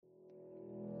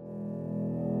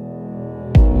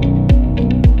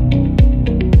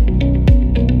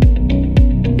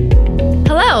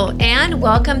and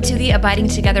welcome to the Abiding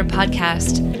Together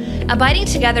podcast. Abiding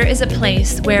Together is a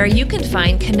place where you can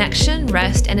find connection,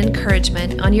 rest, and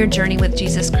encouragement on your journey with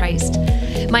Jesus Christ.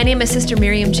 My name is Sister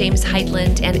Miriam James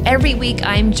Heitland, and every week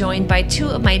I'm joined by two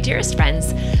of my dearest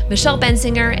friends, Michelle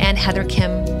Benzinger and Heather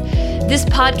Kim. This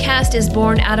podcast is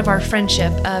born out of our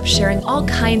friendship of sharing all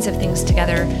kinds of things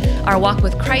together, our walk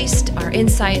with Christ, our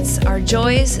insights, our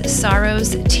joys,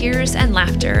 sorrows, tears, and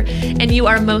laughter, and you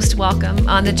are most welcome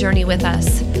on the journey with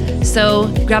us.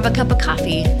 So grab a cup of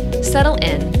coffee, settle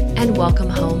in, and welcome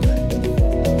home.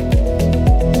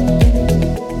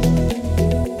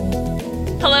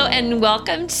 Hello and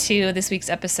welcome to this week's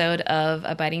episode of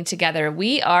Abiding Together.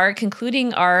 We are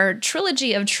concluding our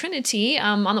trilogy of Trinity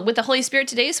with the Holy Spirit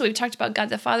today. So we've talked about God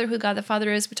the Father, who God the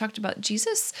Father is. We talked about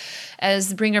Jesus as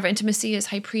the bringer of intimacy, as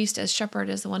high priest, as shepherd,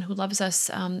 as the one who loves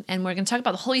us. And we're going to talk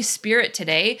about the Holy Spirit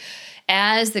today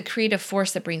as the creative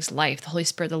force that brings life, the Holy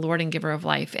Spirit, the Lord and giver of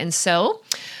life. And so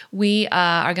we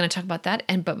are going to talk about that.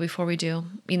 But before we do,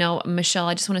 Michelle,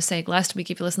 I just want to say last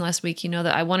week, if you listened last week, you know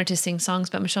that I wanted to sing songs,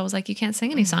 but Michelle was like, you can't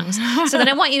sing any songs. So then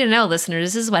I want you to know,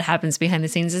 listeners, this is what happens behind the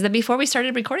scenes, is that before we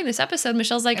started recording this episode,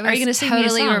 Michelle's like, are you going to sing me a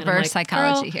song? Totally reverse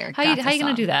psychology here. How you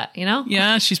going to do that,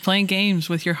 Yeah, she's playing games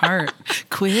with your heart.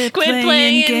 Quit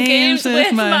playing games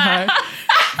with my heart.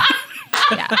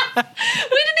 Yeah.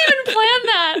 We didn't even plan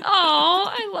that. Oh,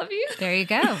 I love you. There you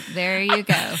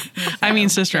go. I mean,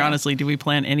 sister, honestly, do we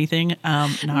plan anything?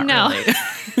 Not really.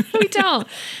 We don't.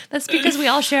 That's because we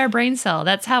all share a brain cell.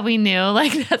 That's how we knew.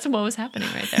 That's what was happening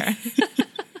right there.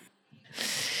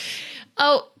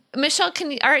 Oh, Michelle,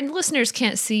 our listeners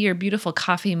can't see your beautiful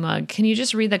coffee mug. Can you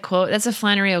just read the quote? That's a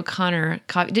Flannery O'Connor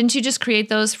coffee. Didn't you just create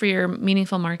those for your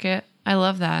Meaningful Market? I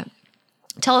love that.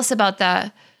 Tell us about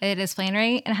that. It is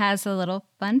Flannery. It has a little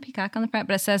fun peacock on the front,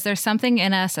 but it says, there's something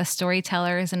in us as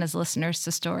storytellers and as listeners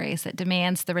to stories that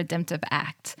demands the redemptive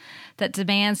act, that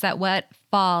demands that what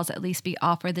falls at least be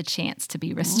offered the chance to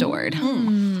be restored.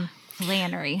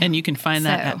 Flannery. And you can find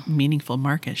that at Meaningful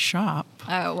Market Shop.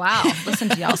 Oh, wow. Listen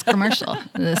to y'all's commercial.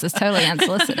 This is totally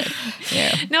unsolicited.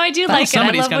 Yeah. No, I do like it. I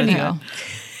love when you...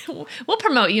 We'll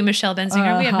promote you, Michelle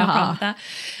Benzinger. We have no problem with that.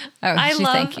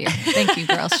 Thank you. Thank you,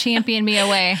 girls. Champion me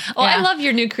away. Oh, yeah. I love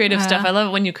your new creative stuff. I love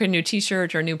it when you create a new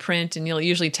t-shirt or a new print and you'll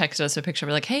usually text us a picture.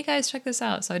 We're like, hey guys, check this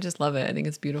out. So I just love it. I think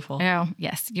it's beautiful. Oh,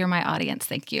 yes. You're my audience.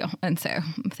 Thank you. And so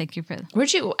thank you for that.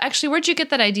 Where'd you get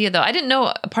that idea though? I didn't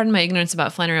know, pardon my ignorance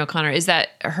about Flannery O'Connor. Is there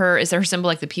her symbol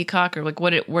like the peacock or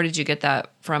where did you get that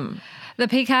from? The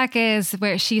peacock is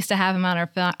where she used to have him on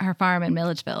her farm in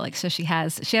Milledgeville. So she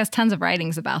has tons of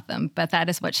writings about them, but that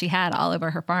is what she had all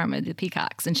over her farm, the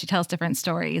peacocks. And she tells different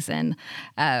stories and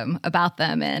about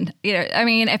them. And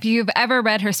if you've ever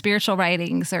read her spiritual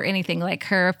writings or anything, like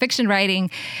her fiction writing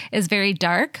is very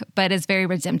dark, but is very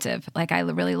redemptive. I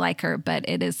really like her, but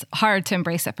it is hard to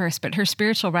embrace at first. But her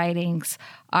spiritual writings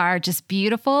are just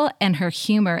beautiful, and her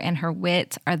humor and her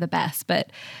wit are the best.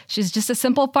 But she's just a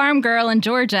simple farm girl in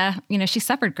Georgia. She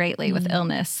suffered greatly with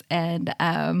illness, and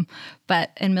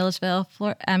but in Milledgeville,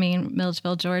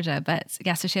 Georgia. But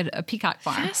yeah, so she had a peacock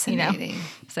farm. Fascinating.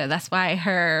 So that's why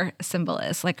her symbol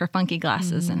is her funky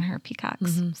glasses and her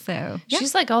peacocks. So yeah.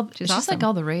 She's awesome. Like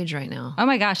all the rage right now. Oh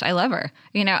my gosh, I love her.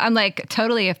 I'm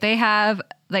totally, if they have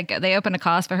they open a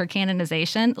cause for her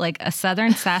canonization, a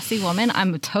Southern sassy woman,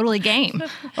 I'm totally game.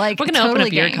 We're going to open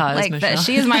up your cause, Michelle.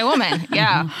 She is my woman.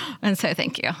 Yeah. And so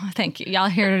thank you. Y'all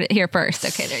heard it here first.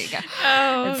 Okay, there you go.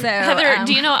 Oh, so, Heather,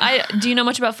 do you know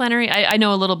much about Flannery? I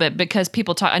know a little bit because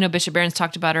people talk. I know Bishop Barron's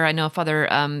talked about her. I know Father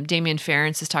Damien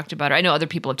Ference has talked about her. I know other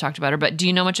people have talked about her. But do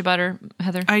you know much about her,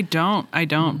 Heather? I don't.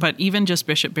 But even just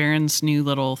Bishop Barron's new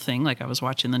little thing, I was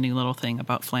watching the new little thing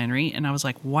about Flannery, and I was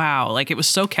like, wow, it was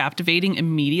so captivating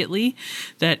immediately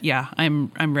that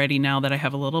I'm ready now that I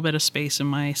have a little bit of space in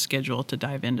my schedule to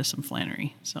dive into some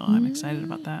Flannery. So I'm excited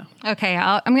about that. Okay,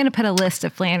 I'm going to put a list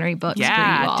of Flannery books for you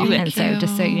all. Do it. And so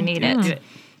just so you need it. Do it.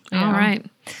 All right.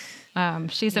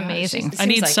 She's amazing. I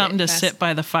need something to sit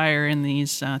by the fire in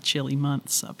these chilly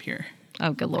months up here.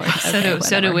 Oh, good Lord.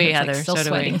 So do we, Heather. Still so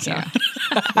sweating. Do we.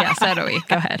 Yeah, so do we.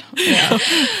 Go ahead. Yeah.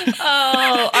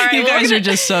 Oh, all right. You guys are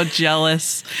just so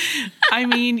jealous. I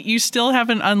mean, you still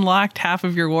haven't unlocked half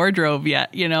of your wardrobe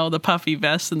yet, the puffy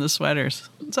vests and the sweaters.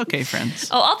 It's okay, friends.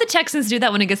 Oh, all the Texans do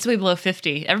that when it gets to be below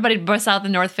 50. Everybody busts out the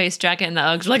North Face jacket and the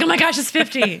Uggs. We're like, oh my gosh, it's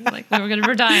 50.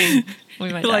 We're dying.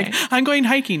 We might die. I'm going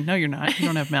hiking. No, you're not. You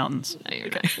don't have mountains. No, you're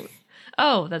not.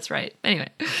 Oh, that's right. Anyway,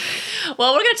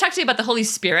 well, we're going to talk to you about the Holy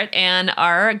Spirit, and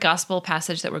our gospel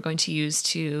passage that we're going to use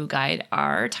to guide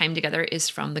our time together is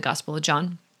from the Gospel of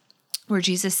John, where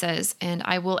Jesus says, "And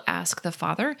I will ask the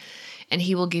Father, and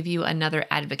he will give you another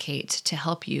advocate to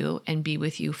help you and be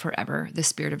with you forever, the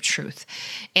Spirit of truth.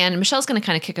 And Michelle's going to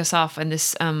kind of kick us off in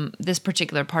this this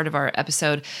particular part of our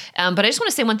episode. But I just want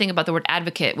to say one thing about the word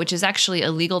advocate, which is actually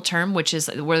a legal term, which is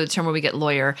where the term where we get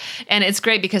lawyer. And it's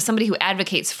great because somebody who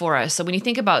advocates for us. So when you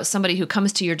think about somebody who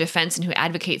comes to your defense and who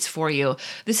advocates for you,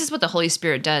 this is what the Holy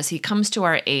Spirit does. He comes to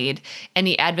our aid and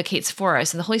he advocates for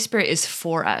us. And the Holy Spirit is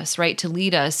for us, right? To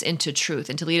lead us into truth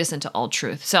and to lead us into all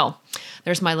truth. So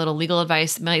there's my little legal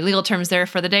advice, my legal terms there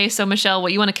for the day. So Michelle,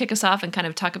 what you want to kick us off and kind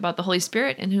of talk about the Holy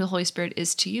Spirit and who the Holy Spirit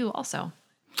is to you also?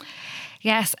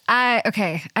 Yes. I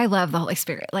love the Holy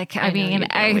Spirit. Like, I mean,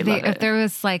 if there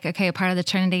was like, okay, a part of the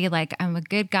Trinity, like I'm a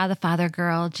good God the Father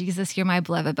girl, Jesus, you're my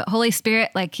beloved, but Holy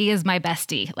Spirit, like he is my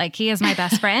bestie, like he is my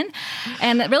best friend.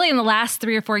 And really in the last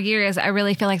 3 or 4 years, I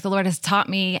really feel like the Lord has taught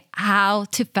me how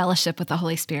to fellowship with the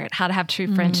Holy Spirit, how to have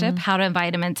true friendship, how to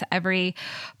invite him into every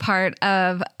part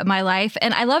of my life.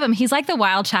 And I love him. He's like the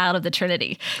wild child of the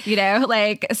Trinity, you know,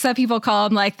 like some people call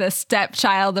him like the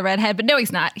stepchild, the redhead, but no,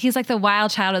 he's not. He's like the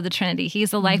wild child of the Trinity.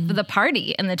 He's the life of the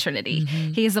party in the Trinity.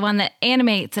 He's the one that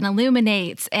animates and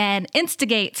illuminates and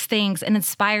instigates things and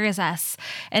inspires us.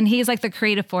 And he's like the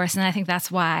creative force. And I think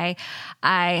that's why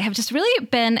I have just really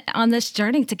been on this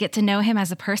journey to get to know him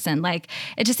as a person. Like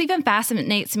it just even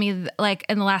fascinates me, like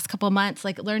in the last couple of months,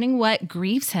 like learning what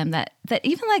grieves him, that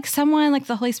even like someone like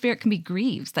the Holy Spirit can be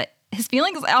grieved, that his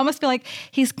feelings, I almost feel like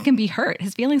can be hurt.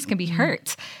 His feelings can be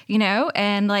hurt, you know?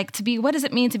 And like what does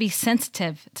it mean to be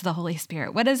sensitive to the Holy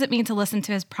Spirit? What does it mean to listen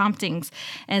to his promptings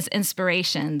and his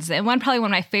inspirations? And probably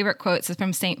one of my favorite quotes is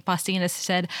from St. Faustinus, who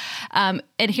said,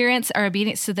 adherence or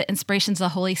obedience to the inspirations of the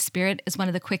Holy Spirit is one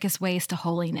of the quickest ways to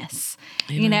holiness,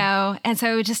 you know? And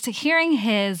so just hearing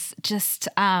his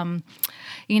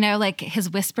you know, like his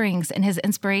whisperings and his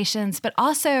inspirations, but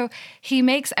also he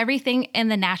makes everything in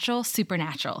the natural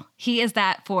supernatural. He is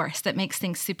that force that makes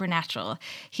things supernatural.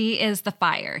 He is the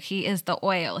fire. He is the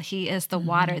oil. He is the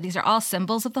water. These are all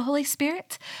symbols of the Holy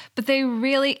Spirit, but they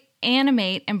really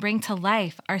animate and bring to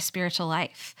life our spiritual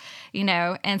life, you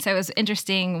know? And so it was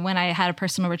interesting when I had a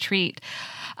personal retreat.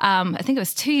 I think it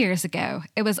was 2 years ago.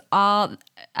 It was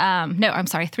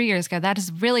 3 years ago. That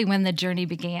is really when the journey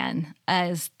began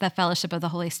as the fellowship of the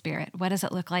Holy Spirit. What does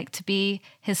it look like to be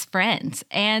his friend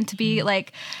and to be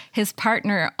like his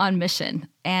partner on mission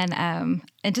and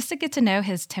just to get to know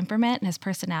his temperament and his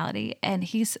personality. And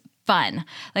he's fun.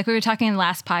 Like we were talking in the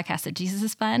last podcast that Jesus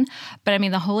is fun, but I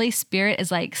mean, the Holy Spirit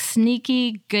is like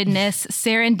sneaky goodness,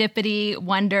 serendipity,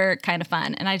 wonder kind of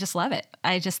fun. And I just love it.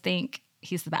 I just think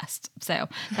he's the best. So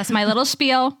that's my little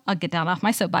spiel. I'll get down off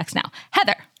my soapbox now.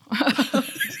 Heather.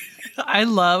 I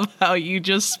love how you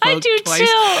just spoke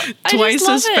twice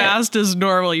as fast as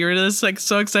normal. You're just like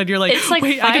so excited. You're like, it's like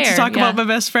wait, fire. I get to talk about my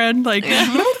best friend. Like,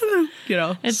 you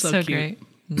know, it's so cute. great.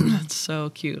 That's so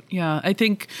cute. Yeah, I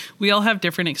think we all have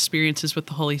different experiences with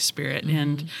the Holy Spirit.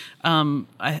 And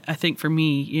I think for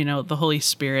me, you know, the Holy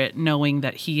Spirit, knowing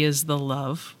that he is the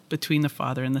love between the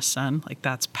Father and the Son, like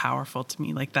that's powerful to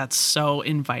me. Like that's so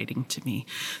inviting to me.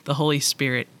 The Holy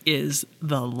Spirit is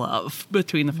the love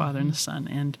between the Father and the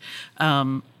Son.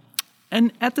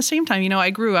 And at the same time, you know, I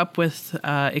grew up with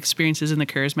experiences in the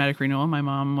charismatic renewal. My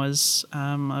mom was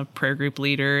a prayer group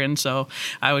leader. And so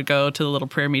I would go to the little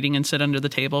prayer meeting and sit under the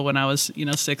table when I was,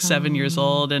 6, 7 years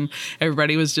old. And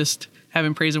everybody was just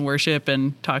having praise and worship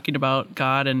and talking about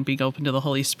God and being open to the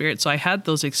Holy Spirit. So I had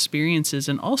those experiences.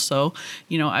 And also,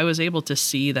 I was able to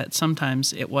see that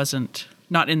sometimes it wasn't,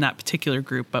 not in that particular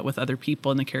group, but with other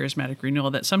people in the charismatic renewal,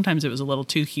 that sometimes it was a little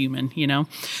too human,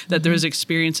 that there was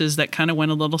experiences that kind of went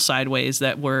a little sideways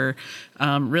that were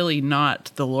really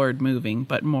not the Lord moving,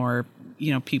 but more,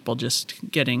 people just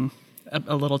getting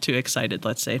a little too excited,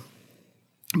 let's say.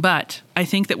 But I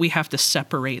think that we have to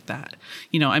separate that.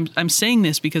 I'm saying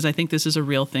this because I think this is a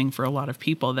real thing for a lot of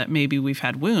people, that maybe we've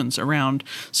had wounds around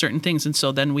certain things. And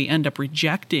so then we end up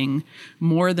rejecting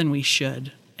more than we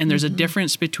should. And there's a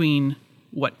difference between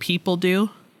what people do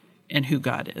and who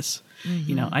God is.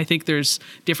 I think there's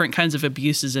different kinds of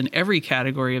abuses in every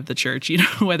category of the church,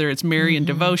 whether it's Marian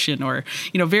devotion or,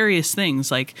 various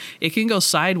things. Like it can go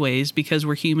sideways because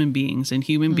we're human beings, and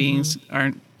human beings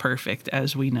aren't perfect,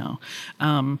 as we know.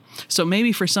 So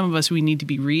maybe for some of us, we need to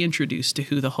be reintroduced to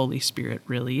who the Holy Spirit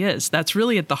really is. That's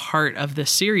really at the heart of this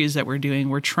series that we're doing.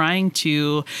 We're trying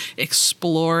to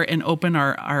explore and open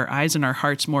our eyes and our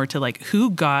hearts more to like who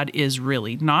God is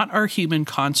really, not our human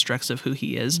constructs of who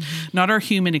he is, not our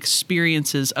human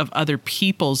experiences of other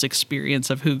people's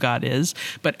experience of who God is,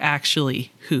 but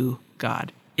actually who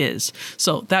God is.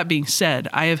 So that being said,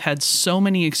 I have had so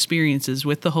many experiences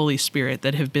with the Holy Spirit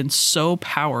that have been so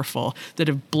powerful, that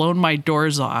have blown my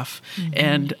doors off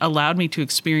and allowed me to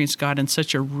experience God in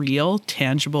such a real,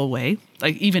 tangible way,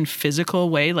 like even physical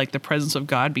way, like the presence of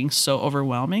God being so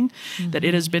overwhelming, that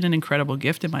it has been an incredible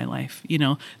gift in my life. You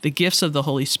know, the gifts of the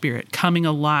Holy Spirit coming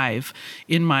alive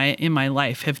in my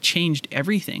life have changed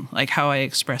everything, like how I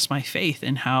express my faith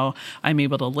and how I'm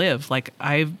able to live. Like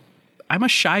I'm a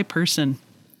shy person.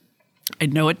 I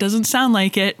know it doesn't sound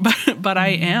like it, but I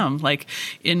am. Like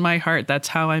in my heart, that's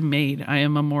how I'm made. I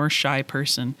am a more shy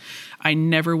person. I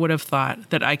never would have thought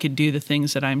that I could do the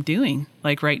things that I'm doing.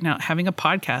 Like right now, having a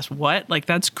podcast, what? Like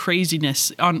that's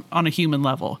craziness on a human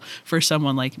level for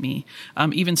someone like me.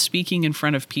 Even speaking in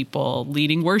front of people,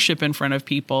 leading worship in front of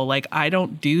people. Like I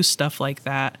don't do stuff like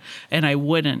that, and I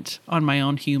wouldn't on my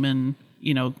own human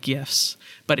gifts,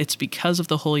 but it's because of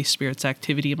the Holy Spirit's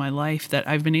activity in my life that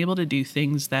I've been able to do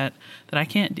things that I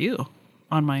can't do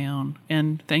on my own.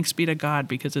 And thanks be to God,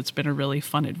 because it's been a really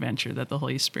fun adventure that the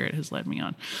Holy Spirit has led me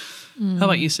on. How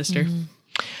about you, sister?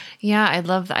 Yeah, I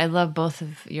love both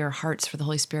of your hearts for the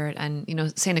Holy Spirit. And,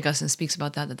 St. Augustine speaks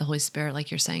about that the Holy Spirit, like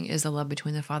you're saying, is the love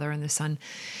between the Father and the Son.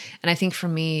 And I think for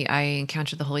me, I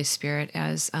encounter the Holy Spirit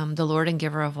as the Lord and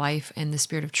giver of life and the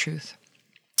Spirit of truth.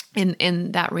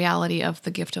 In that reality of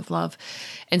the gift of love.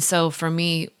 And so for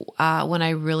me, when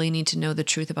I really need to know the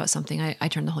truth about something, I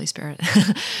turn to the Holy Spirit.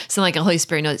 So like a Holy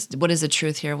Spirit knows, what is the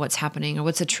truth here? What's happening? Or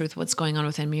what's the truth? What's going on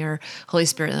within me? Or Holy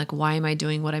Spirit, like, why am I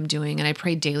doing what I'm doing? And I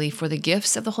pray daily for the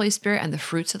gifts of the Holy Spirit and the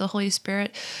fruits of the Holy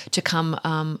Spirit to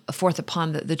come forth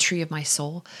upon the tree of my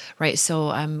soul, right? So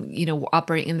I'm,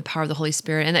 operating in the power of the Holy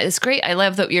Spirit. And it's great. I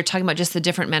love that you're talking about just the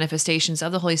different manifestations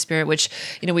of the Holy Spirit, which,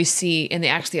 we see in the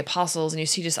Acts of the Apostles, and you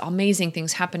see just amazing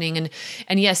things happening.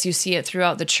 And yes, you see it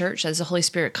throughout the church as the Holy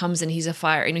Spirit comes and he's a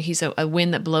fire, he's a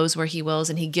wind that blows where he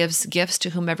wills, and he gives gifts to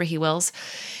whomever he wills.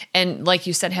 And like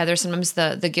you said, Heather, sometimes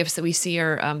the gifts that we see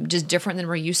are just different than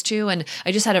we're used to. And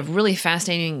I just had a really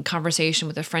fascinating conversation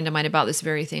with a friend of mine about this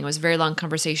very thing. It was a very long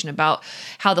conversation about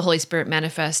how the Holy Spirit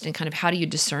manifests and kind of how do you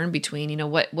discern between,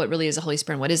 what really is the Holy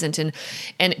Spirit and what isn't. And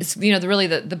it's,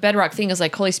 the bedrock thing is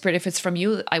like, Holy Spirit, if it's from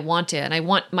you, I want it. And I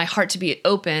want my heart to be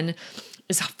open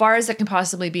as far as that can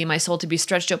possibly be, my soul to be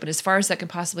stretched open as far as that can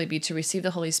possibly be to receive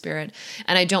the Holy Spirit.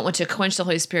 And I don't want to quench the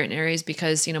Holy Spirit in areas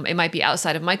because, it might be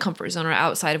outside of my comfort zone or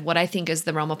outside of what I think is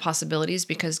the realm of possibilities,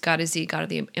 because God is the God of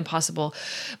the impossible.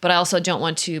 But I also don't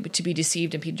want to be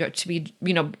deceived and to be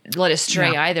led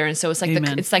astray either. And so it's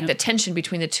like the tension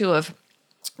between the two of,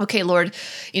 okay, Lord,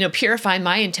 purify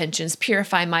my intentions,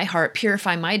 purify my heart,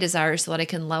 purify my desires so that I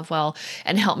can love well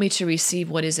and help me to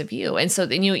receive what is of you. And so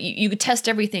then, you test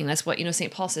everything. That's what,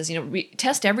 St. Paul says,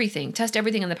 test everything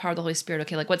in the power of the Holy Spirit.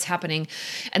 Okay, like what's happening.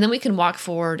 And then we can walk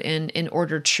forward in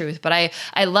ordered truth. But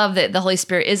I love that the Holy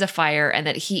Spirit is a fire and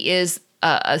that he is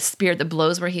a spirit that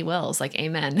blows where he wills. Like,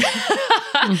 amen.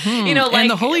 And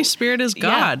the Holy Spirit is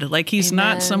God. Like he's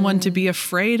not someone to be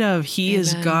afraid of. He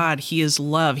is God. He is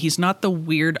love. He's not the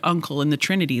weird uncle in the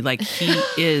Trinity. Like he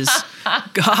is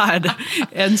God.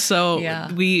 And so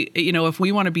we, if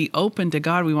we want to be open to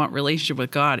God, we want relationship with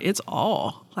God. It's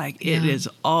all. Like it is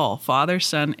all Father,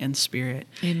 Son, and Spirit.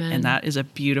 Amen. And that is a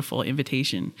beautiful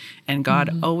invitation. And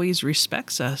God always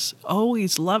respects us,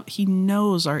 always love. He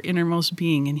knows our innermost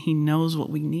being and he knows what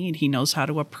we need. He knows how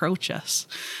to approach us.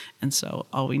 And so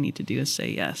all we need to do is say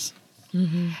yes.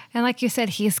 Mm-hmm. And like you said,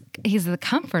 he's the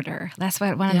comforter. That's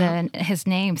what one of his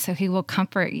names. So he will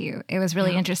comfort you. It was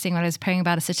really interesting when I was praying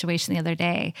about a situation the other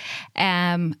day.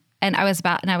 And I was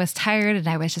tired and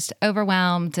I was just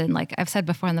overwhelmed. And like I've said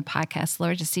before in the podcast,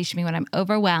 Lord, just teach me when I'm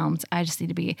overwhelmed, I just need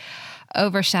to be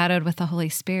overshadowed with the Holy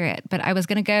Spirit. But I was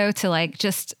going to go to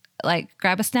just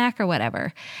grab a snack or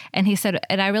whatever. And he said,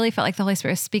 and I really felt like the Holy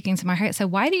Spirit was speaking to my heart. So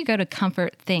why do you go to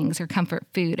comfort things or comfort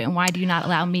food? And why do you not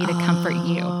allow me to comfort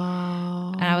you?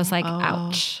 And I was like,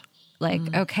 ouch.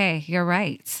 Okay, you're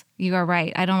right. You are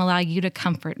right. I don't allow you to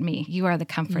comfort me. You are the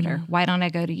comforter. Why don't I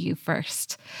go to you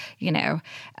first, when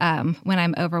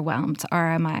I'm overwhelmed, or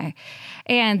am I?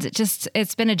 And just,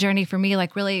 it's been a journey for me,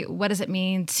 really, what does it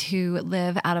mean to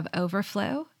live out of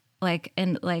overflow?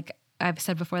 I've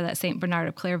said before that St. Bernard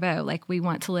of Clairvaux, we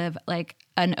want to live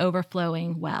an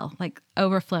overflowing well,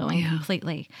 overflowing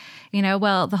completely,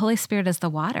 well, the Holy Spirit is the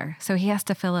water. So he has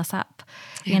to fill us up,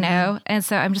 and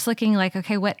so I'm just looking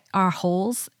okay, what are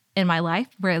holes in my life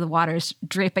where the water's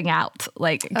dripping out,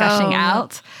 like gushing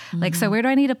out. Like, so where do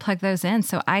I need to plug those in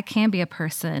so I can be a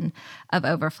person of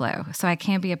overflow? So I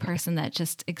can be a person that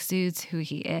just exudes who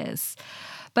he is.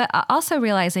 But also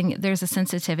realizing there's a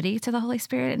sensitivity to the Holy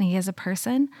Spirit and he is a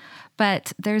person,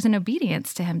 but there's an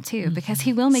obedience to him too, because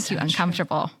he will make you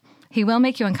uncomfortable. True. He will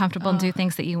make you uncomfortable and do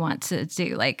things that you want to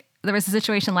do. Like there was a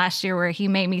situation last year where he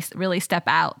made me really step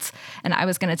out and I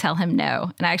was going to tell him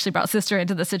no. And I actually brought sister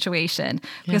into the situation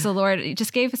because the Lord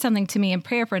just gave something to me in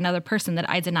prayer for another person that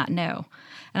I did not know.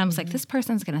 And I was like, this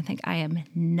person's going to think I am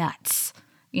nuts,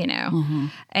 you know?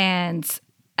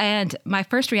 And my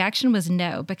first reaction was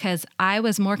no, because I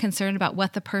was more concerned about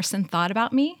what the person thought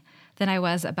about me than I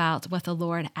was about what the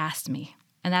Lord asked me.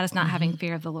 And that is not having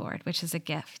fear of the Lord, which is a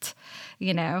gift,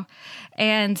 you know?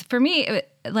 And for me,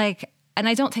 and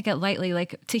I don't take it lightly,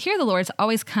 like to hear the Lord's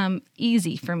always come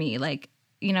easy for me, like,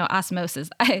 you know, osmosis.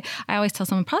 I always tell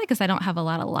someone, probably because I don't have a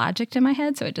lot of logic in my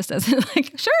head, so it just doesn't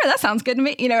like, sure, that sounds good to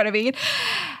me, you know what I mean?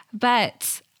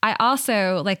 But I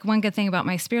also, like one good thing about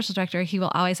my spiritual director, he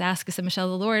will always ask us, Michelle,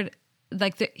 the Lord,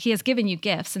 like he has given you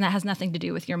gifts and that has nothing to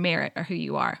do with your merit or who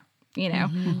you are. You know,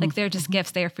 like they're just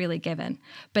gifts, they are freely given.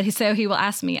 But he will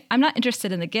ask me, I'm not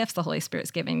interested in the gifts the Holy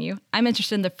Spirit's giving you. I'm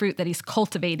interested in the fruit that he's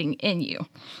cultivating in you.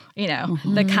 You know,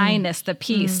 the kindness, the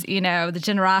peace, you know, the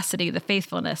generosity, the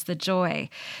faithfulness, the joy,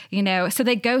 you know, so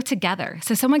they go together.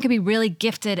 So someone could be really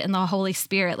gifted in the Holy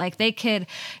Spirit. Like they could,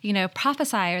 you know,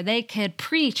 prophesy or they could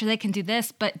preach or they can do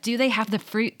this, but do they have the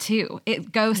fruit too?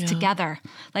 It goes together.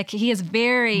 Like he is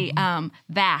very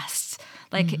vast.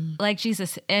 Like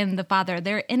Jesus and the Father,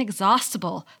 they're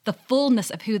inexhaustible, the fullness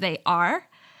of who they are,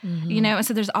 you know, and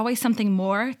so there's always something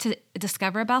more to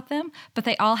discover about them, but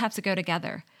they all have to go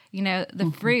together. You know, the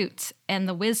fruit and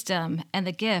the wisdom and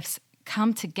the gifts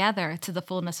come together to the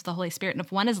fullness of the Holy Spirit. And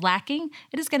if one is lacking,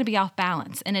 it is going to be off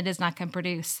balance and it is not going to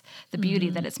produce the beauty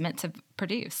that it's meant to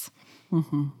produce.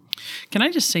 Can I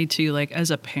just say too, like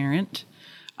as a parent,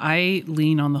 I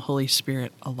lean on the Holy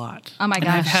Spirit a lot. Oh my gosh.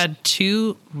 And I've had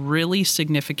 2 really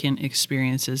significant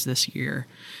experiences this year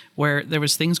where there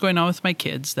was things going on with my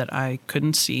kids that I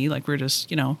couldn't see, like we're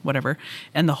just, you know, whatever.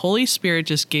 And the Holy Spirit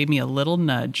just gave me a little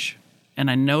nudge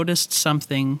and I noticed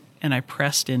something and I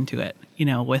pressed into it, you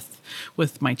know,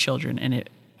 with my children. And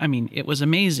it was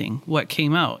amazing what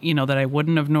came out, you know, that I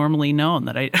wouldn't have normally known,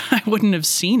 that I wouldn't have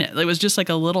seen it. It was just like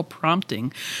a little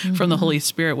prompting from the Holy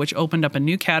Spirit, which opened up a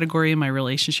new category in my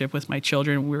relationship with my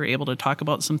children. We were able to talk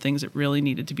about some things that really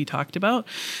needed to be talked about,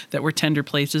 that were tender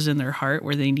places in their heart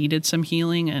where they needed some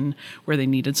healing and where they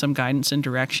needed some guidance and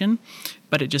direction,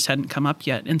 but it just hadn't come up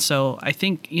yet. And so I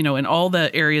think, you know, in all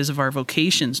the areas of our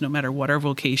vocations, no matter what our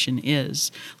vocation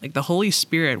is, like the Holy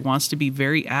Spirit wants to be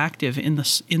very active in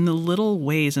the little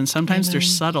ways. And sometimes they're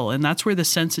subtle. And that's where the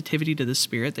sensitivity to the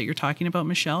Spirit that you're talking about,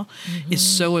 Michelle, is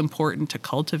so important to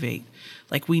cultivate.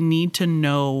 Like we need to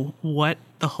know what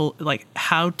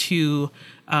how to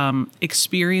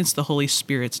experience the Holy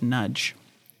Spirit's nudge.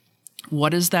 What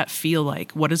does that feel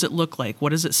like? What does it look like? What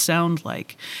does it sound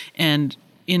like? And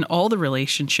in all the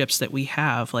relationships that we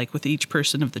have, like with each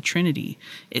person of the Trinity,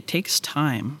 it takes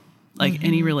time, like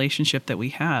any relationship that we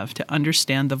have, to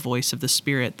understand the voice of the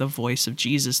Spirit, the voice of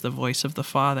Jesus, the voice of the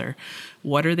Father.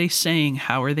 What are they saying?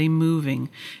 How are they moving?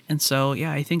 And so,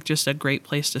 yeah, I think just a great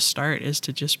place to start is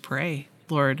to just pray,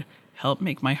 Lord, help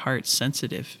make my heart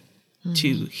sensitive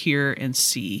to hear and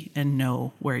see and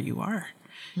know where you are,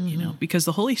 you know, because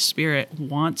the Holy Spirit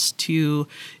wants to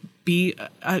be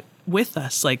with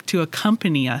us, like to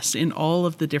accompany us in all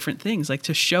of the different things, like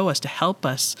to show us, to help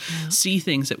us see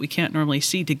things that we can't normally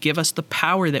see, to give us the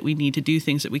power that we need to do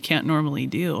things that we can't normally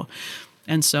do.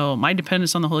 And so my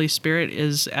dependence on the Holy Spirit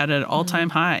is at an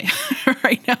all-time high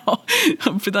right now,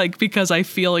 because I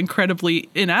feel incredibly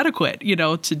inadequate, you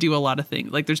know, to do a lot of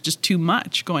things. Like there's just too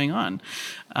much going on.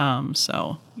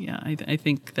 So yeah, I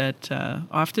think that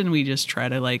often we just try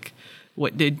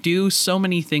to do so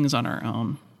many things on our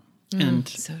own. And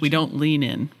so we don't lean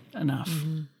in enough.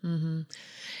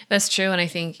 That's true. And I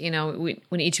think, you know,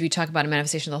 when each of you talk about a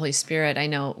manifestation of the Holy Spirit, I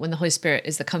know when the Holy Spirit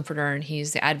is the comforter and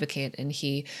he's the advocate and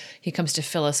he comes to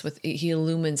fill us with, he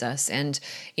illumines us. And,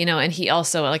 you know, and he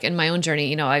also, like in my own journey,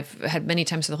 you know, I've had many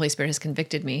times where the Holy Spirit has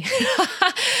convicted me.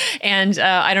 And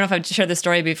I don't know if I've shared this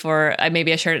story before.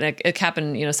 Maybe I shared it. It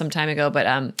happened, you know, some time ago.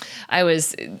 But I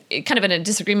was kind of in a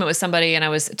disagreement with somebody, and I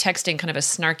was texting kind of a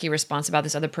snarky response about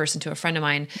this other person to a friend of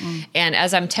mine. And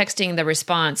as I'm texting the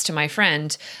response to my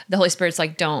friend, the Holy Spirit's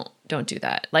like, don't do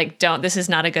that. Like, this is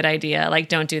not a good idea. Like,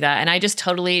 don't do that. And I just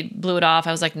totally blew it off.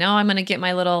 I was like, no, I'm going to get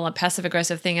my little passive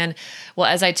aggressive thing in. Well,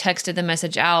 as I texted the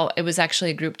message out, it was actually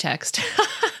a group text.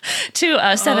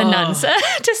 to 7 nuns,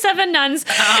 to 7 nuns.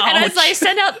 Ouch. And as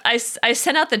I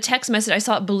sent out the text message, I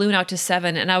saw it balloon out to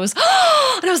 7, and I was, and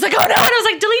I was like, oh no, and I was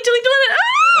like, delete.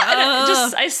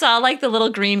 And I saw like the little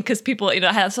green, because people,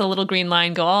 has a little green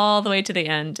line go all the way to the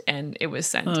end, and it was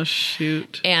sent. Oh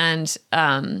shoot. And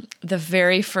the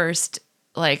very first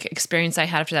like experience I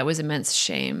had after that was immense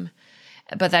shame.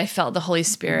 But I felt the Holy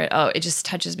Spirit. Oh, it just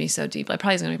touches me so deeply.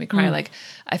 Probably is going to make me cry. Like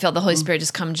I felt the Holy Spirit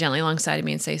just come gently alongside of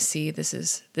me and say, "See, this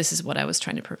is what I was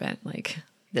trying to prevent. Like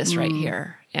this right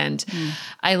here." And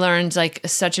I learned like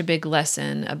such a big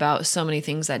lesson about so many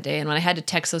things that day. And when I had to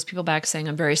text those people back saying,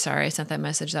 "I'm very sorry, I sent that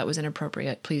message. That was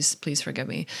inappropriate. Please forgive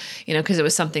me," because it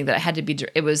was something that I had to be.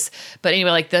 It was, but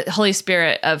anyway, like the Holy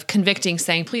Spirit of convicting,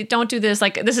 saying, "Please don't do this.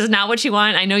 Like this is not what you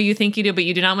want. I know you think you do, but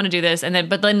you do not want to do this." And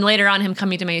then later on, him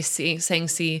coming to me saying,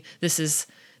 "See, this is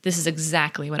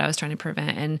exactly what I was trying to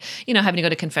prevent." And, having to go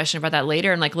to confession about that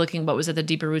later and like looking what was at the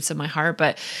deeper roots of my heart.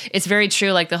 But it's very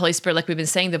true. Like the Holy Spirit, like we've been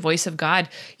saying, the voice of God,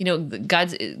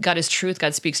 God is truth.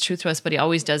 God speaks truth to us, but he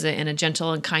always does it in a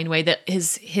gentle and kind way that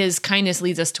his kindness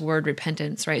leads us toward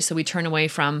repentance, right? So we turn away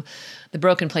from the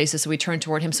broken places. So we turn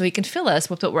toward him so he can fill us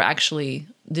with what we're actually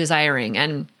desiring.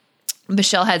 And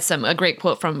Michelle had a great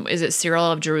quote from, is it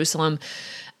Cyril of Jerusalem?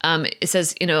 It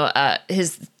says,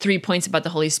 his 3 points about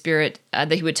the Holy Spirit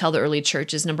that he would tell the early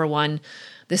church is, number 1,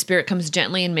 the Spirit comes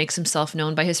gently and makes himself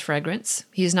known by his fragrance.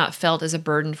 He is not felt as a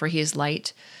burden, for he is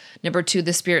light. Number 2,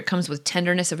 the Spirit comes with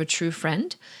tenderness of a true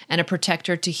friend and a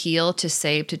protector to heal, to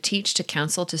save, to teach, to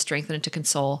counsel, to strengthen, and to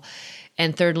console.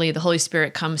 And thirdly, the Holy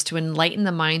Spirit comes to enlighten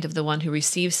the mind of the one who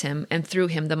receives him, and through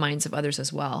him, the minds of others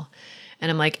as well. And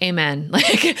I'm like, amen,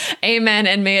 like, amen,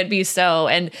 and may it be so.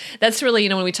 And that's really,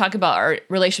 when we talk about our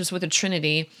relationships with the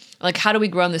Trinity, like how do we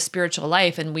grow in the spiritual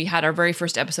life? And we had our very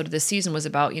first episode of this season was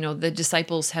about, the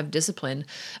disciples have discipline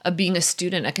of being a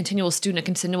student, a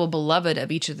continual beloved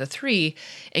of each of the three,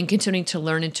 and continuing to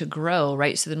learn and to grow,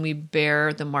 right? So then we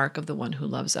bear the mark of the one who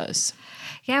loves us.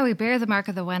 Yeah, we bear the mark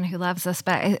of the one who loves us.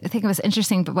 But I think it was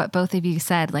interesting what both of you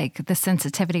said, like the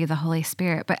sensitivity of the Holy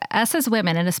Spirit. But us as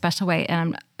women in a special way,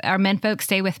 and our men folks,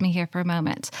 stay with me here for a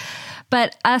moment.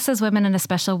 But us as women in a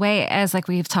special way, as like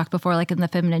we've talked before, like in the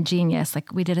Feminine Genius,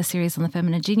 like we did a series on the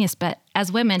Feminine Genius. But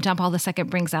as women, John Paul II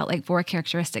brings out like 4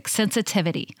 characteristics: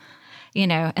 sensitivity.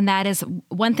 And that is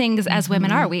one thing as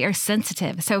women we are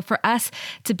sensitive. So for us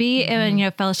to be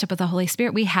in, fellowship with the Holy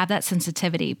Spirit, we have that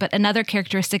sensitivity. But another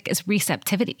characteristic is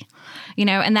receptivity,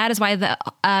 and that is why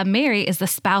Mary is the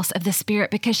spouse of the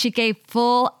Spirit, because she gave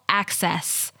full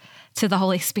access to the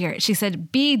Holy Spirit. She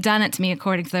said, "Be done it to me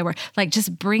according to thy word." Like,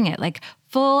 just bring it, like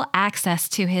full access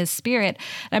to his Spirit.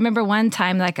 And I remember one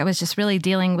time, like I was just really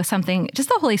dealing with something, just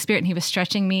the Holy Spirit, and he was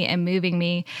stretching me and moving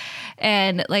me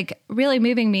and like really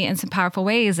moving me in some powerful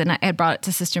ways. And I had brought it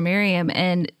to Sister Miriam,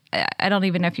 and I don't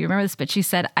even know if you remember this, but she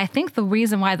said, "I think the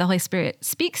reason why the Holy Spirit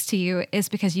speaks to you is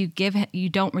because you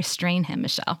don't restrain him,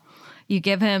 Michelle. You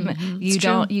give him,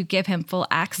 you give him full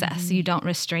access. You don't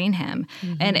restrain him."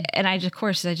 And I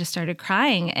just started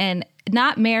crying, and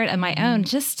not merit of my own,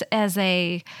 just as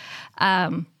a,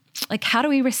 like, how do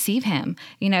we receive him?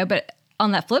 But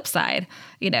on that flip side,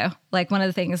 like one of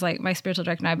the things like my spiritual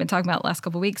director and I have been talking about the last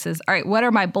couple of weeks is, all right, what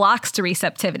are my blocks to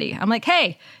receptivity? I'm like,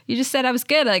 hey, you just said I was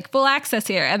good, like full access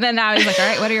here. And then now he's like, all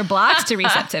right, what are your blocks to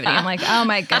receptivity? I'm like, oh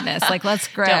my goodness, like let's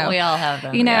grow. Don't we all have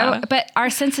them? But our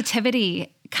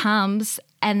sensitivity comes,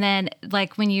 and then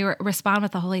like when you respond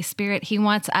with the Holy Spirit, he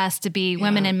wants us to be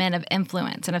women and men of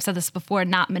influence. And I've said this before,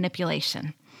 not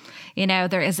manipulation.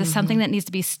 There is something that needs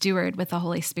to be stewarded with the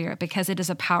Holy Spirit, because it is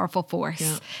a powerful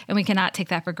force and we cannot take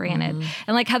that for granted.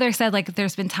 And like Heather said, like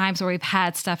there's been times where we've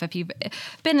had stuff, if you've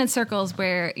been in circles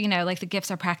where, like the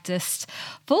gifts are practiced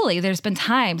fully, there's been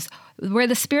times where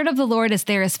the Spirit of the Lord is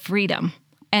there as freedom.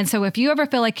 And so if you ever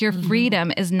feel like your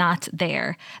freedom is not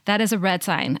there, that is a red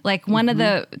sign. Like one of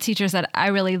the teachers that I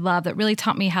really love that really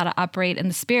taught me how to operate in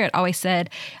the Spirit always said,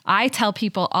 I tell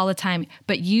people all the time,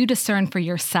 but you discern for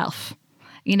yourself.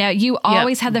 You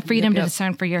always have the freedom to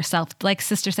discern for yourself. Like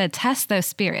Sister said, test those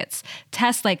spirits.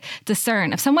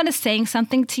 Discern. If someone is saying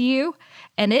something to you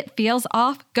and it feels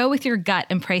off, go with your gut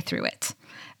and pray through it.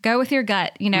 Go with your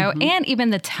gut, and even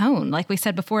the tone, like we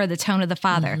said before, the tone of the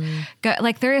Father. Go,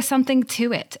 like there is something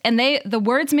to it. And the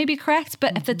words may be correct,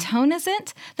 but if the tone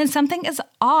isn't, then something is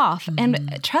off.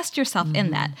 And trust yourself in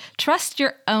that. Trust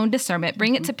your own discernment.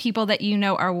 Bring it to people that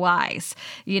are wise,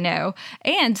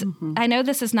 And I know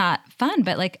this is not fun,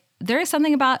 but like there is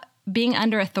something about being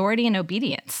under authority and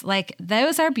obedience. Like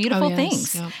those are beautiful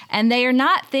things. Yep. And they are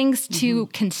not things to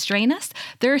constrain us.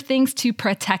 They're things to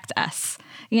protect us.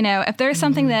 If there's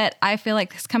something that I feel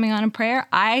like is coming on in prayer,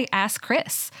 I ask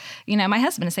Chris, my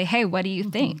husband, to say, hey, what do you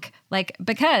think?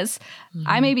 Because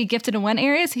I may be gifted in one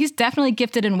area, he's definitely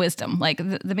gifted in wisdom.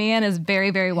 The man is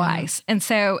very, very wise. And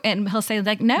he'll say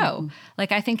no,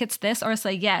 I think it's this, or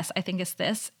say, yes, I think it's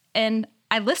this. And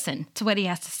I listen to what he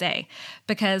has to say,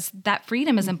 because that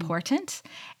freedom is important,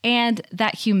 and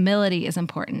that humility is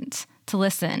important to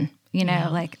listen,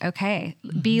 okay,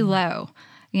 be low,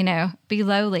 be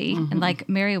lowly, and like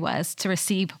Mary was, to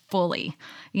receive fully,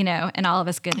 and all of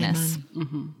his goodness.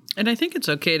 And I think it's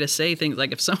okay to say things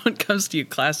like, if someone comes to you,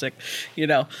 classic,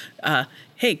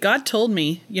 hey, God told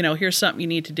me, here's something you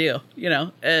need to do,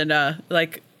 and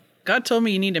God told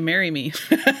me you need to marry me.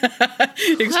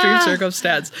 Extreme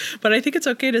circumstance. But I think it's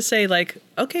okay to say,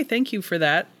 okay, thank you for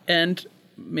that. And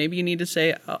maybe you need to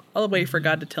say, I'll wait for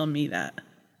God to tell me that.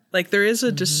 There is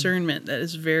a discernment that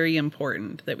is very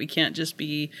important, that we can't just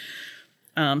be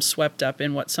swept up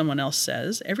in what someone else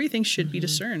says. Everything should be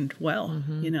discerned well,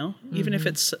 even if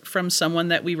it's from someone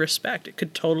that we respect. It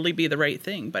could totally be the right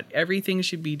thing, but everything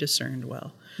should be discerned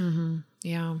well.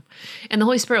 Yeah. And the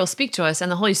Holy Spirit will speak to us,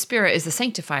 and the Holy Spirit is the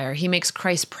sanctifier. He makes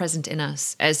Christ present in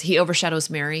us. As he overshadows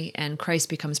Mary and Christ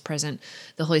becomes present,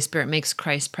 the Holy Spirit makes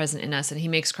Christ present in us, and he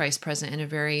makes Christ present in a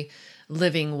very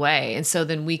living way. And so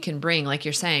then we can bring, like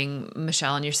you're saying,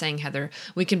 Michelle, and you're saying, Heather,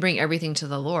 we can bring everything to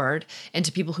the Lord and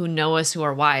to people who know us, who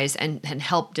are wise, and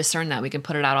help discern that. We can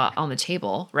put it out on the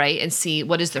table, right? And see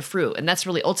what is the fruit. And that's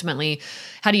really ultimately,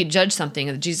 how do you judge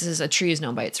something? Jesus says a tree is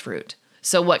known by its fruit.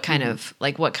 So what kind of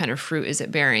fruit is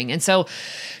it bearing? And so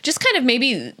just kind of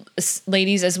maybe,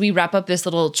 ladies, as we wrap up this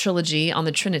little trilogy on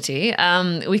the Trinity,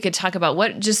 we could talk about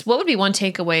what would be one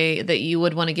takeaway that you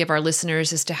would want to give our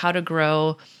listeners as to how to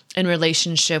grow in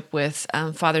relationship with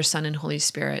Father, Son, and Holy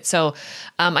Spirit. So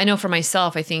I know for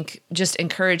myself, I think just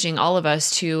encouraging all of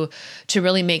us to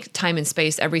really make time and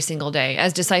space every single day.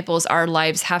 As disciples, our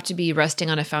lives have to be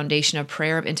resting on a foundation of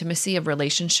prayer, of intimacy, of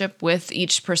relationship with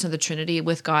each person of the Trinity,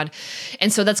 with God.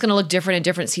 And so that's going to look different in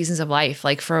different seasons of life,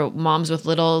 like for moms with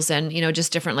littles, and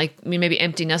just different, maybe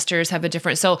empty nesters have a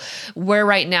different. So where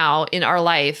right now in our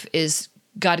life is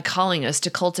God calling us to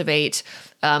cultivate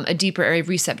a deeper area of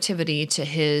receptivity to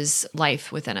his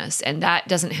life within us. And that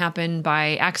doesn't happen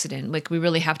by accident. We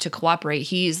really have to cooperate.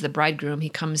 He's the bridegroom. He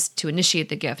comes to initiate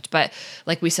the gift. But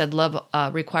like we said, love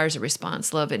requires a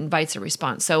response. Love invites a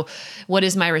response. So what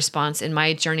is my response in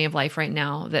my journey of life right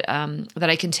now that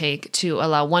I can take to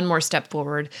allow one more step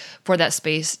forward for that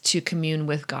space to commune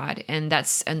with God? And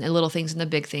that's and the little things and the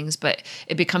big things, but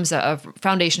it becomes a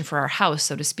foundation for our house,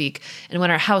 so to speak. And when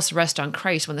our house rests on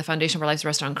Christ, when the foundation of our lives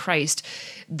rests on Christ,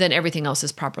 then everything else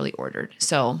is properly ordered.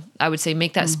 So I would say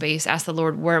make that space. Ask the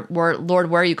Lord, Lord,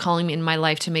 where are you calling me in my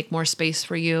life to make more space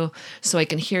for you so I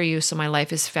can hear you, so my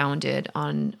life is founded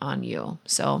on you.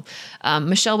 So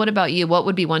Michelle, what about you? What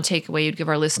would be one takeaway you'd give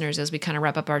our listeners as we kind of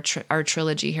wrap up our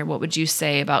trilogy here? What would you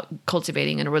say about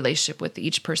cultivating in a relationship with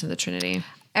each person of the Trinity?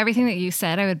 Everything that you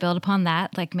said, I would build upon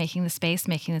that, like making the space,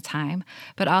 making the time,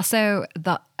 but also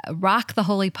rock the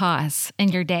holy pause in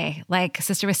your day. Like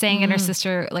Sister was saying, and her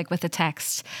sister, with the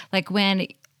text, when,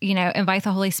 invite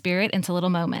the Holy Spirit into little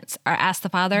moments, or ask the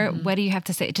Father, what do you have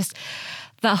to say? Just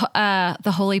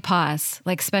the holy pause,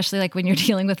 especially when you're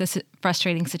dealing with a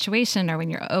frustrating situation or when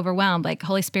you're overwhelmed,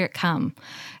 Holy Spirit, come.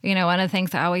 One of the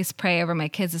things I always pray over my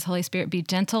kids is, Holy Spirit, be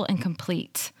gentle and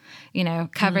complete.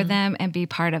 Cover them and be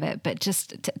part of it, but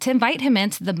just to invite him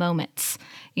into the moments,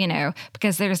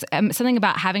 because there's something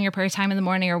about having your prayer time in the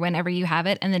morning or whenever you have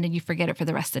it, and then you forget it for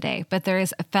the rest of the day. But there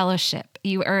is a fellowship.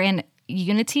 You are in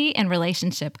unity and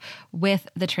relationship with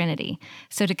the Trinity.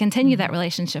 So to continue that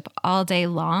relationship all day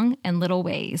long in little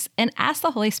ways, and ask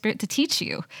the Holy Spirit to teach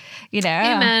you,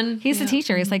 Amen. He's the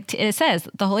teacher. It's it says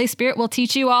the Holy Spirit will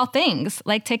teach you all things.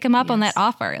 Take him up on that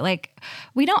offer.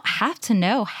 We don't have to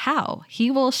know how.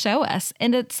 He will show us,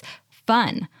 and it's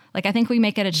fun. I think we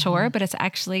make it a chore, but it's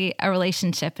actually a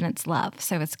relationship, and it's love.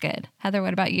 So it's good. Heather,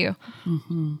 what about you?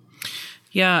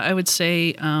 Yeah, I would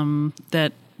say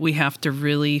that we have to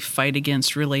really fight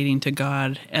against relating to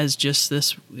God as just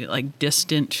this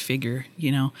distant figure,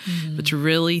 but to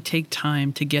really take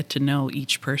time to get to know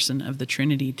each person of the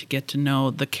Trinity, to get to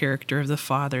know the character of the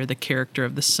Father, the character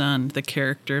of the Son, the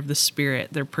character of the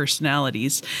Spirit, their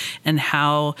personalities, and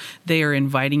how they are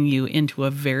inviting you into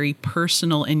a very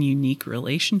personal and unique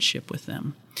relationship with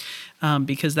them.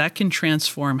 because that can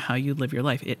transform how you live your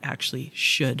life. It actually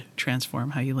should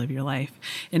transform how you live your life.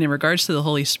 And in regards to the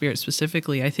Holy Spirit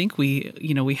specifically, I think we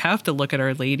have to look at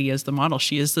Our Lady as the model.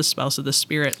 She is the spouse of the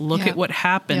Spirit. Look at what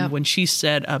happened when she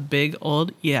said a big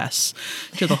old yes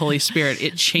to the Holy Spirit.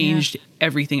 It changed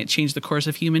everything. It changed the course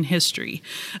of human history.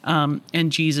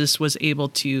 And Jesus was able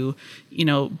to,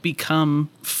 become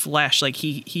flesh. Like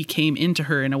he came into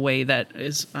her in a way that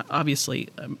is obviously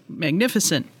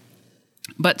magnificent.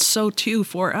 But so too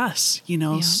for us,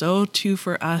 so too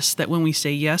for us, that when we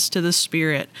say yes to the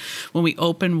Spirit, when we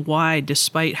open wide,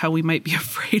 despite how we might be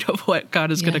afraid of what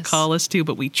God is going to call us to,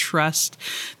 but we trust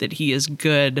that He is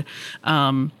good,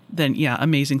 then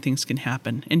amazing things can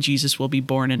happen. And Jesus will be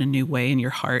born in a new way in your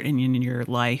heart and in your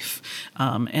life.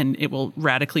 And it will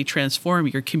radically transform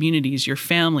your communities, your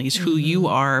families, who you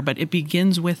are. But it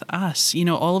begins with us.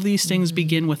 All of these things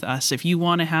begin with us. If you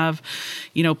want to have,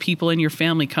 people in your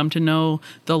family come to know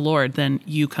the Lord, then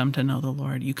you come to know the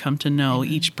Lord. You come to know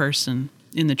each person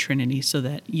in the Trinity so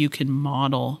that you can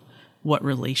model what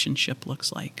relationship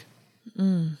looks like.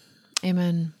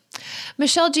 Amen.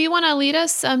 Michelle, do you want to lead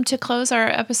us to close our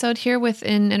episode here with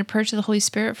in a prayer to the Holy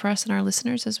Spirit for us and our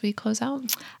listeners as we close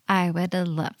out? I would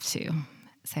love to.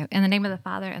 So in the name of the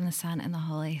Father and the Son and the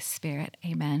Holy Spirit,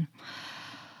 amen.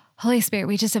 Holy Spirit,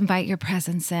 we just invite your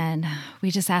presence in. We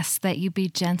just ask that you be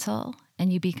gentle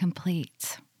and you be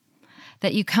complete,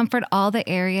 that you comfort all the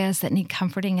areas that need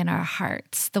comforting in our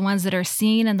hearts, the ones that are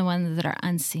seen and the ones that are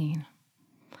unseen.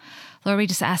 Lord, we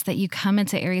just ask that you come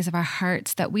into areas of our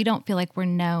hearts that we don't feel like we're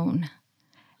known,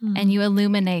 and you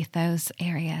illuminate those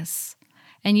areas.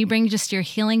 And you bring just your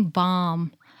healing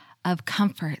balm of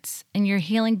comforts and your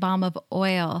healing balm of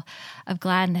oil, of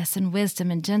gladness and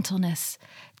wisdom and gentleness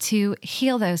to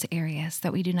heal those areas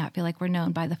that we do not feel like we're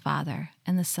known by the Father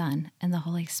and the Son and the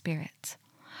Holy Spirit.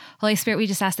 Holy Spirit, we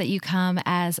just ask that you come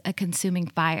as a consuming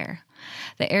fire.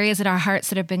 The areas in our hearts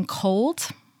that have been cold,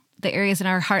 the areas in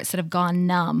our hearts that have gone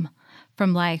numb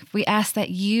from life, we ask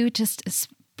that you just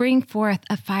bring forth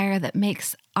a fire that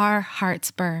makes our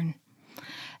hearts burn.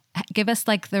 Give us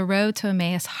like the road to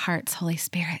Emmaus hearts, Holy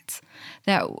Spirit,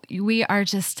 that we are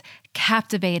just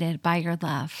captivated by your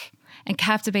love and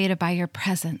captivated by your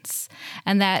presence,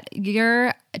 and that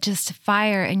your just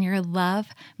fire and your love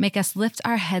make us lift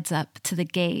our heads up to the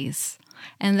gaze,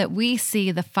 and that we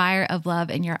see the fire of love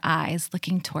in your eyes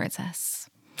looking towards us.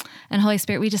 And Holy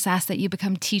Spirit, we just ask that you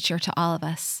become teacher to all of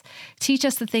us. Teach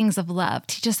us the things of love.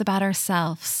 Teach us about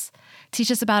ourselves.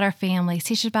 Teach us about our families.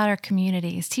 Teach us about our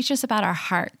communities. Teach us about our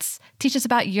hearts. Teach us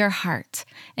about your heart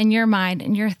and your mind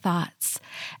and your thoughts.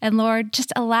 And Lord,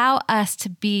 just allow us to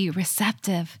be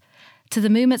receptive to the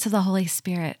movements of the Holy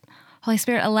Spirit. Holy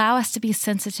Spirit, allow us to be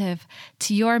sensitive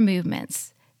to your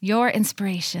movements, your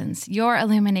inspirations, your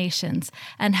illuminations,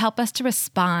 and help us to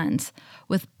respond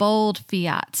with bold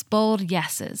fiats, bold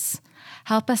yeses.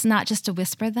 Help us not just to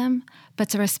whisper them, but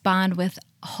to respond with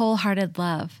wholehearted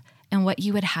love and what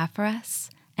you would have for us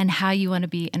and how you want to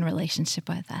be in relationship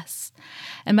with us.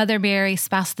 And Mother Mary,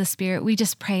 Spouse of the Spirit, we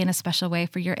just pray in a special way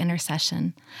for your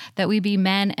intercession, that we be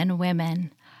men and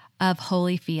women of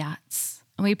holy fiats.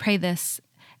 And we pray this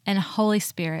in Holy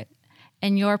Spirit,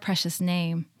 in your precious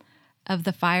name of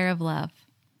the fire of love.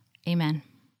 Amen.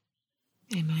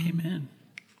 Amen. Amen.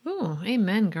 Ooh,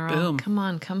 amen, girl. Boom. Come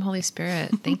on, come, Holy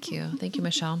Spirit. Thank you. Thank you,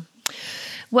 Michelle.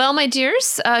 Well, my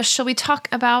dears, shall we talk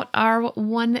about our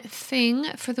one thing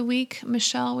for the week?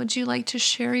 Michelle, would you like to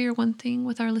share your one thing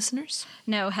with our listeners?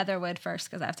 No, Heather would first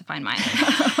because I have to find mine.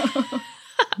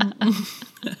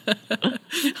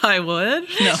 I would.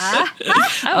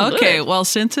 No. Okay. Well,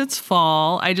 since it's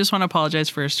fall, I just want to apologize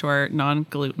first to our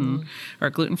non-gluten or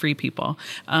gluten-free people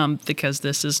because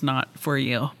this is not for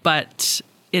you. But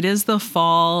it is the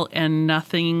fall, and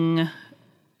nothing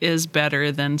is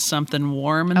better than something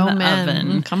warm in the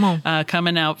oven. Come on.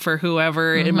 Coming out for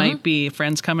whoever it might be,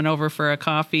 friends coming over for a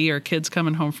coffee or kids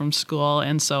coming home from school.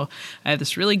 And so I have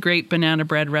this really great banana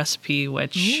bread recipe,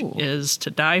 which is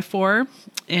to die for.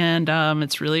 And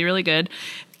it's really, really good.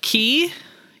 Key,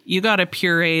 you got to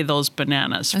puree those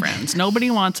bananas, friends. Nobody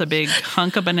wants a big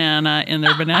hunk of banana in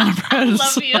their banana bread. I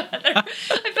love you, Heather. I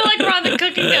feel like we're on the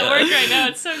Cooking Network right now.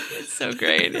 It's so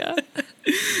great. Yeah.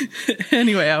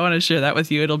 Anyway, I want to share that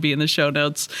with you. It'll be in the show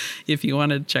notes if you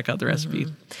want to check out the recipe.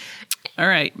 All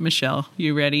right, Michelle,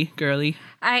 you ready, girly?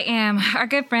 I am. Our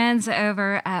good friends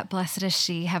over at Blessed Is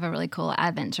She have a really cool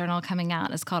Advent journal coming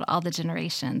out. It's called All the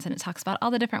Generations, and it talks about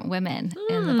all the different women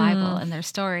in the Bible and their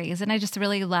stories. And I just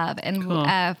really love. And Cool.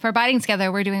 For Abiding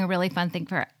Together, we're doing a really fun thing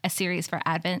for a series for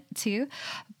Advent too.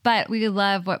 But we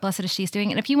love what Blessed Is She's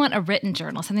doing. And if you want a written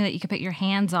journal, something that you can put your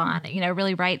hands on,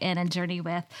 really write in and journey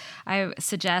with, I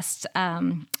suggest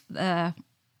the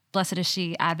Blessed Is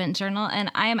She Advent Journal.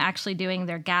 And I am actually doing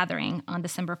their gathering on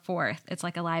December 4th. It's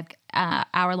like a live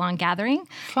hour-long gathering.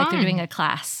 Like they're doing a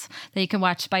class that you can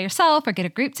watch by yourself or get a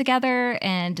group together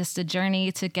and just a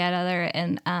journey together.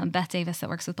 And Beth Davis that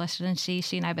works with Blessed Is She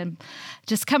and I have been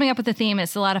just coming up with a theme.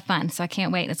 It's a lot of fun. So I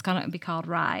can't wait. It's going to be called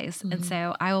Rise. And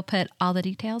so I will put all the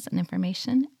details and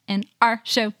information in our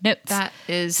show notes. That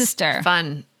is Sister.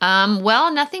 fun.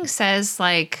 Well, nothing says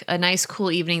like a nice,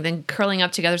 cool evening than curling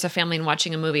up together as a family and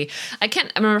watching a movie. I can't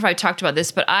remember if I talked about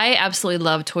this, but I absolutely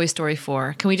love Toy Story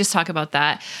 4. Can we just talk about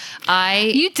that?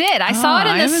 You did. I saw it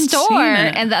I in the haven't store seen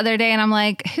it. and the other day, and I'm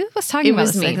like, who was talking about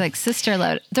was this? me. Like Sister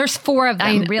Load. There's 4 of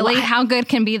them. Really? How good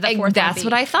can be the fourth? That's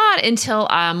what I thought until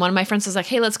one of my friends was like,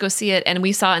 hey, let's go see it. And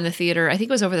we saw it in the theater. I think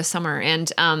it was over the summer.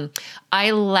 And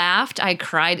I laughed. I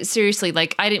cried. Seriously,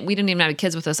 like we didn't even have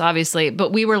kids with us, obviously,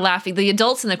 but we were laughing. The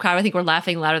adults in the crowd, I think, were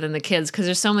laughing louder than the kids because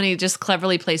there's so many just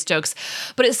cleverly placed jokes.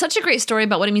 But it's such a great story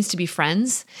about what it means to be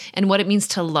friends and what it means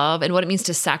to love and what it means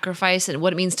to sacrifice and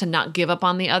what it means to not give up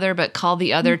on the other, but call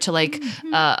the other to like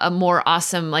a more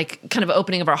awesome, like kind of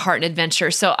opening of our heart and adventure.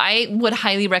 So I would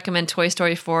highly recommend Toy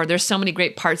Story 4. There's so many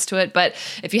great parts to it, but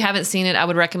if you haven't seen it, I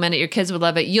would recommend it. Your kids would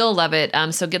love it. You'll love it.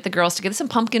 So get the girls to get some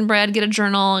pumpkin bread, get a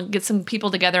journal, get some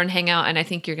people together and hang out. And I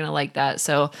think you're going to like that.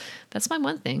 So that's my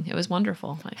one thing. It was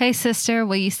wonderful. Hey, sister,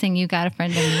 will you sing You Got a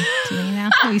Friend in Me to me now?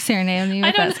 Will you serenade me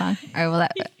with that song? Or will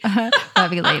that'll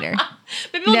be later?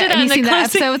 Maybe we'll do that you in the seen that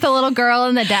closing. episode with the little girl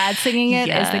and the dad singing it?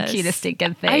 Yes. It's the cutest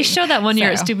stinking thing. I showed that one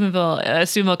year at So-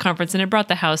 Steubenville conference, and it brought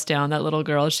the house down. That little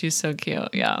girl, she's so cute.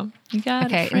 Yeah. You got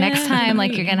Okay, a friend next time, in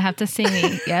like me. you're gonna have to sing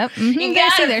me. Yep. Mm-hmm. You There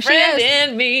got she a is. friend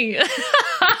in me.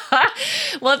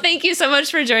 Well, thank you so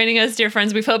much for joining us, dear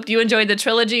friends. We've hoped you enjoyed the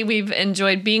trilogy. We've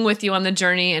enjoyed being with you on the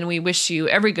journey, and we wish you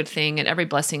every good thing and every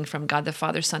blessing from God the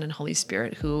Father, Son, and Holy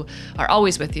Spirit, who are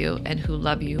always with you and who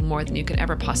love you more than you can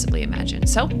ever possibly imagine.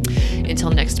 So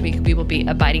until next week, we will be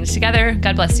abiding together.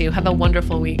 God bless you. Have a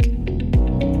wonderful week.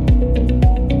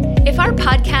 If our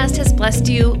podcast has blessed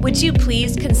you, would you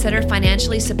please consider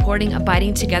financially supporting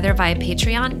Abiding Together via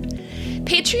Patreon?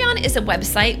 Patreon is a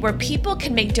website where people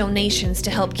can make donations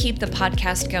to help keep the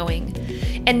podcast going.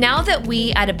 And now that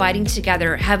we at Abiding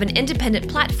Together have an independent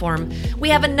platform, we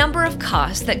have a number of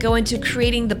costs that go into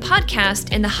creating the podcast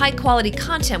and the high quality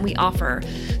content we offer,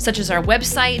 such as our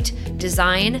website,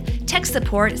 design, tech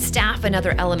support, staff, and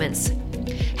other elements.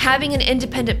 Having an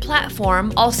independent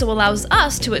platform also allows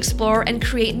us to explore and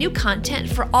create new content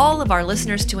for all of our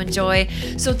listeners to enjoy.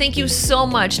 So thank you so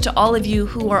much to all of you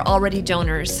who are already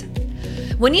donors.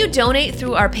 When you donate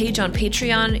through our page on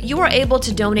Patreon, you are able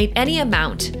to donate any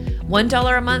amount,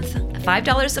 $1 a month,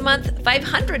 $5 a month,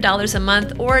 $500 a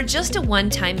month, or just a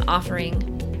one-time offering.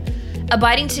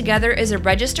 Abiding Together is a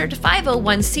registered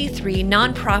 501c3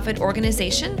 nonprofit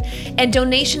organization, and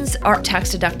donations are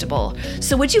tax deductible.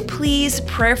 So would you please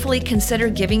prayerfully consider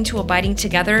giving to Abiding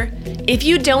Together? If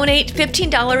you donate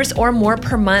 $15 or more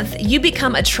per month, you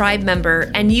become a tribe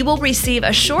member, and you will receive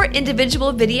a short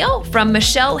individual video from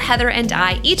Michelle, Heather, and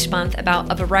I each month about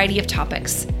a variety of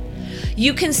topics.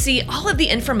 You can see all of the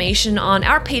information on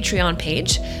our Patreon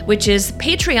page, which is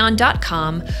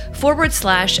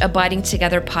patreon.com/Abiding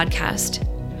Together podcast.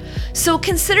 So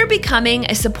consider becoming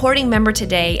a supporting member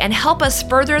today and help us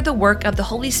further the work of the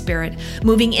Holy Spirit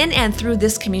moving in and through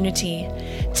this community.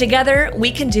 Together,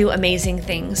 we can do amazing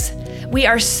things. We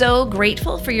are so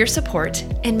grateful for your support,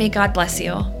 and may God bless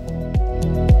you.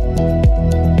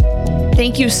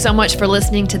 Thank you so much for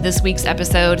listening to this week's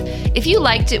episode. If you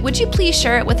liked it, would you please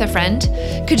share it with a friend?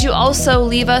 Could you also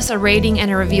leave us a rating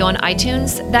and a review on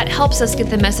iTunes? That helps us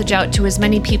get the message out to as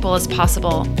many people as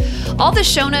possible. All the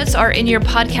show notes are in your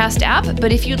podcast app,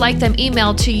 but if you'd like them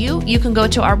emailed to you, you can go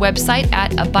to our website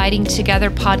at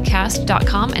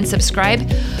abidingtogetherpodcast.com and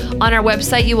subscribe. On our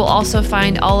website, you will also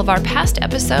find all of our past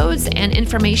episodes and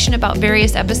information about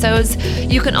various episodes.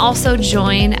 You can also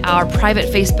join our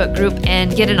private Facebook group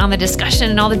and get in on the discussion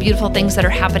and all the beautiful things that are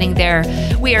happening there.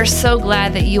 We are so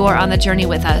glad that you are on the journey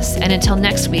with us. And until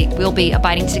next week, we'll be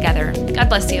abiding together. God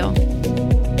bless you.